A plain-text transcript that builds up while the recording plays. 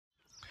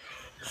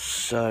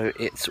So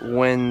it's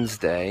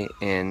Wednesday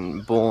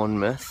in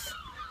Bournemouth.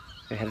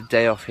 We had a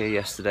day off here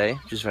yesterday,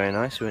 which was very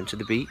nice. We went to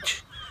the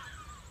beach,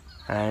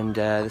 and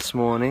this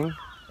morning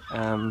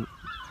me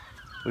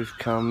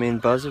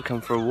and Buzz have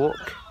come for a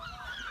walk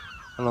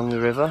along the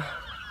river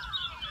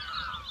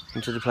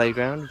into the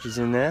playground, which is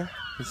in there.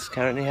 He's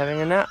currently having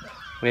a nap.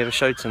 We have a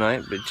show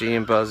tonight, but G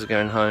and Buzz are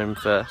going home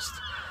first.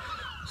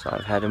 So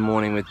I've had a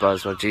morning with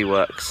Buzz while G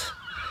works.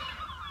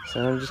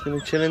 So I'm just going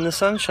to chill in the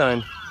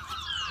sunshine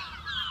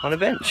on a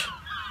bench.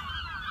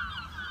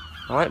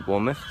 I like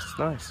Bournemouth, it's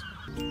nice.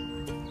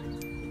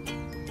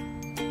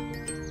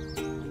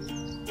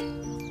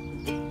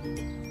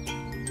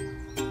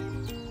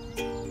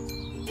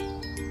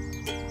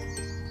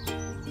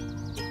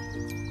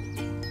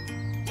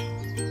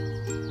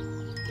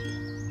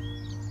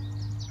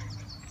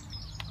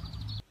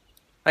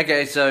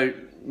 Okay, so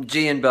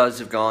G and Buzz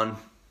have gone.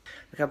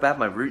 Look how bad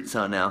my roots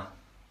are now.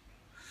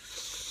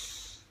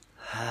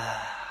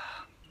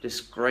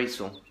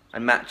 Disgraceful. I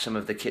matched some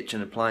of the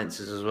kitchen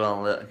appliances as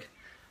well, look.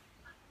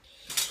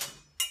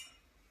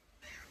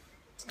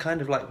 It's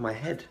kind of like my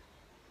head.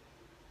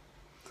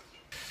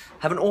 I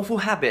have an awful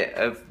habit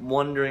of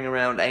wandering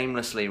around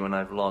aimlessly when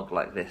I vlog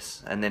like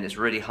this, and then it's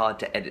really hard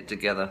to edit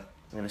together.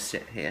 I'm going to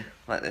sit here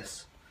like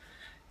this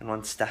in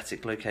one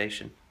static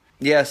location.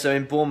 Yeah, so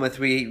in Bournemouth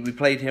we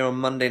played here on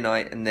Monday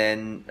night, and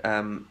then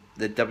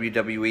the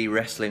WWE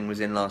wrestling was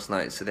in last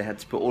night, so they had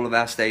to put all of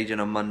our stage in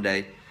on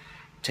Monday,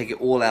 take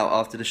it all out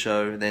after the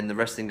show, then the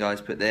wrestling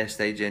guys put their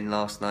stage in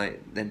last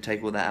night, then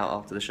take all that out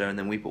after the show, and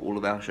then we put all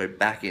of our show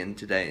back in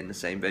today in the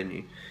same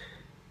venue.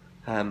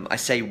 I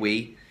say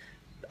we,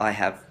 I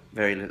have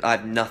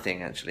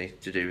nothing actually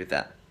to do with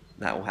that.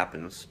 That all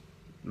happens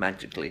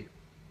magically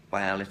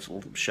by our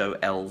little show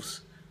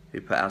elves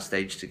who put our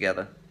stage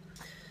together.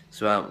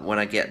 So when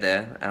I get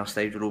there, our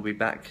stage will all be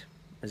back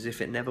as if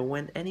it never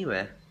went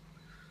anywhere.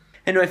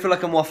 Anyway, I feel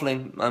like I'm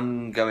waffling.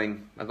 I'm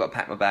going. I've got to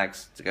pack my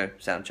bags to go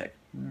sound check.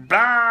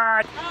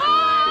 Bye!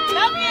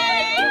 Love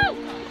you!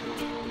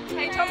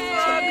 Hey, Thompson.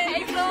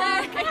 Hey, Flo.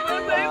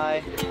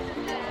 Hi.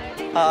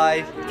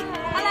 Hi.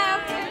 Hello.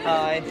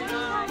 Hi.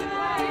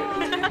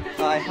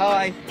 Hi.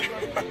 Hi.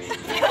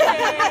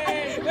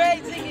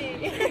 Great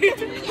singing.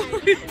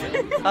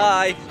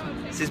 Hi.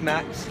 This is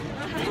Max.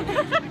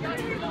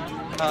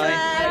 Hi.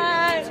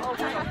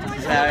 This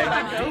is Harry.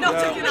 Not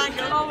took an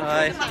angle.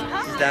 Hi.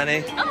 This is Danny.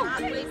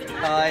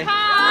 Hi.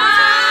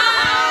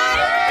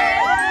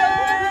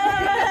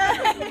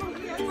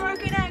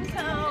 Broken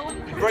ankle.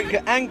 You broke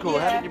your ankle? Yeah.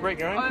 How did you break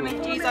your ankle?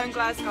 OMFG zone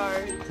Glasgow.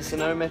 It's an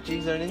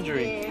OMFG zone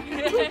injury.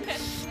 Yeah.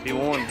 Be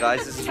warned,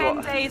 guys. This is 10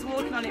 what. days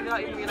walking on it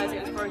without even realising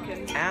it was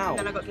broken. Ow. And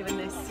then I got given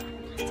this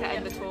to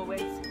end the tour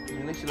with.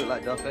 At least you look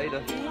like Darth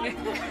Vader.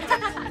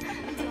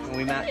 And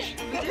we match.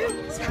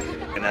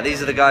 Okay, now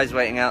these are the guys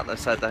waiting out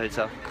outside the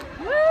hotel.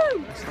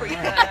 Woo!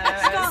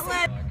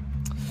 Scotland.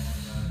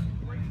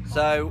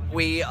 So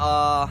we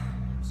are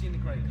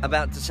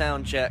about to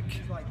sound check,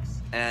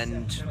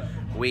 and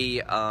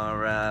we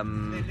are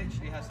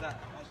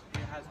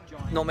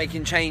not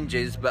making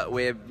changes, but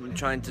we're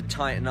trying to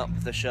tighten up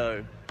the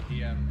show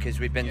because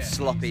we've been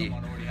sloppy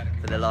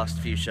for the last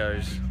few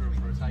shows.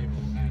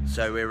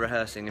 So we're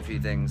rehearsing a few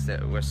things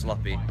that were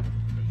sloppy,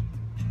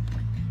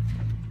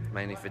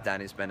 mainly for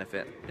Danny's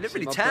benefit. You look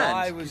really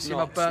tanned. You see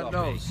my burnt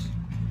nose?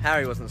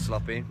 Harry wasn't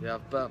sloppy. Yeah,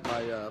 I've burnt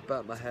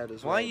my head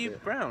as well. Why are you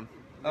brown?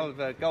 Oh,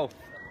 golf.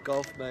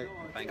 Golf, mate.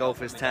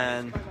 Golf is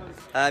tan.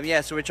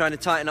 Yeah, so we're trying to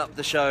tighten up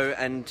the show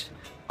and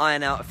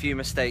iron out a few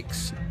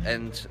mistakes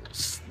and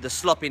the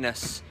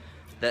sloppiness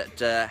that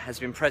has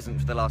been present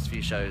for the last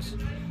few shows.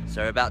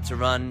 So we're about to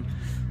run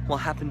What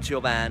Happened to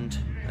Your Band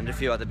and a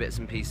few other bits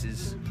and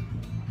pieces.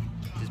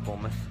 This is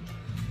Bournemouth.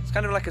 It's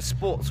kind of like a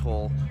sports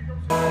hall.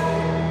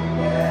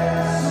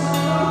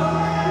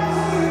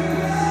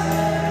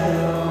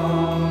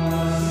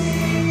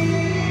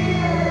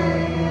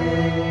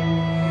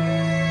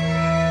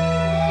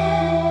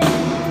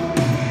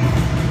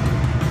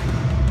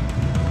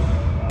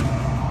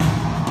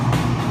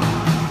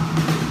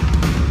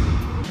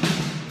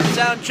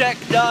 Sound check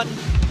done.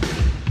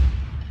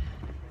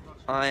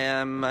 I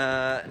am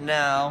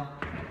now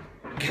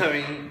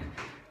going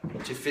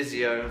to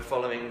physio and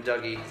following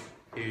Dougie,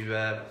 who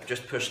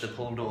just pushed the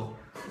pool door.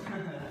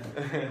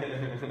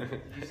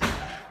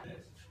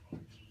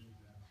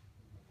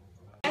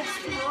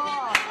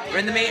 We're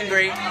in the meet and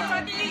greet.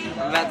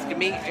 I'm about to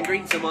meet and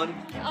greet someone.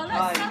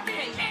 Hi.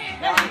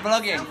 I'm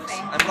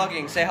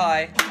vlogging. Say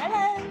hi.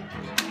 Hello.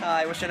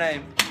 Hi, what's your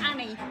name?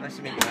 Annie. Nice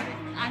to meet you, Annie.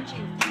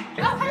 Angie.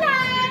 Oh, hello.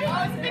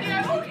 Oh, it's a video.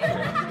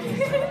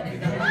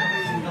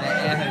 They're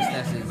air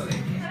hostesses.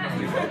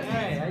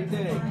 Hey, how you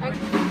doing?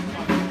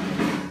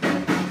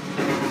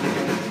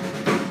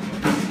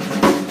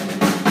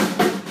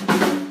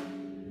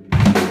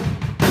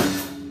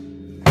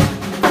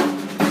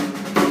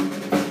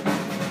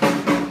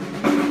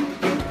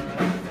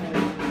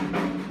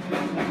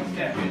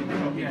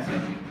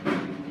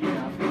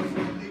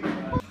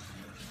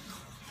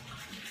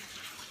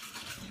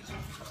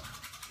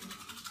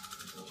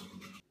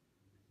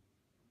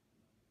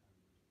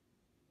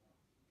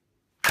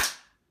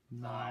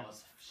 No. That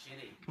was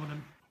shitty. Come on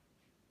then.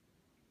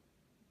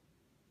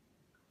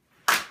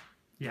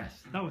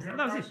 Yes, that was it.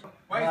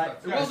 Right,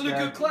 It wasn't a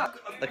good clap.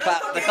 The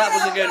clap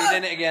wasn't good. We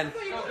did it again.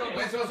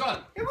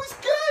 It was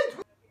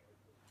good.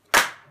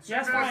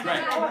 Yes, fine.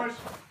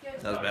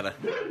 That was better.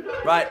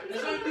 Right,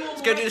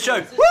 let's go do the show.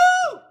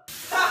 Woo!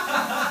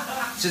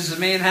 This is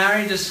me and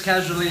Harry just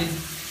casually.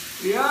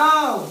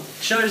 Yo.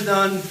 Show's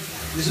done.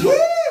 This is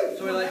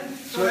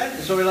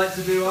what we like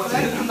to do.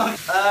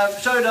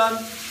 Show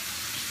done.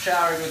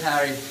 Showering with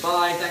Harry.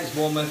 Bye. Thanks,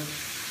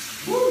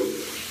 Bournemouth.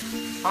 Woo.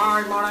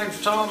 Hi, my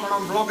name's Tom and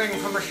I'm vlogging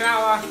from the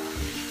shower.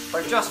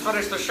 We've just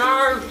finished the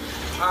show.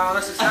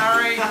 This is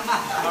Harry.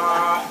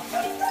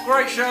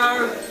 Great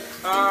show.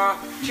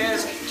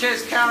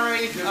 Cheers,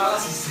 Carrie.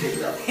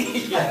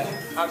 Yeah.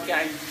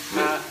 Okay.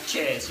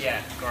 Cheers.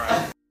 Yeah.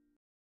 Great.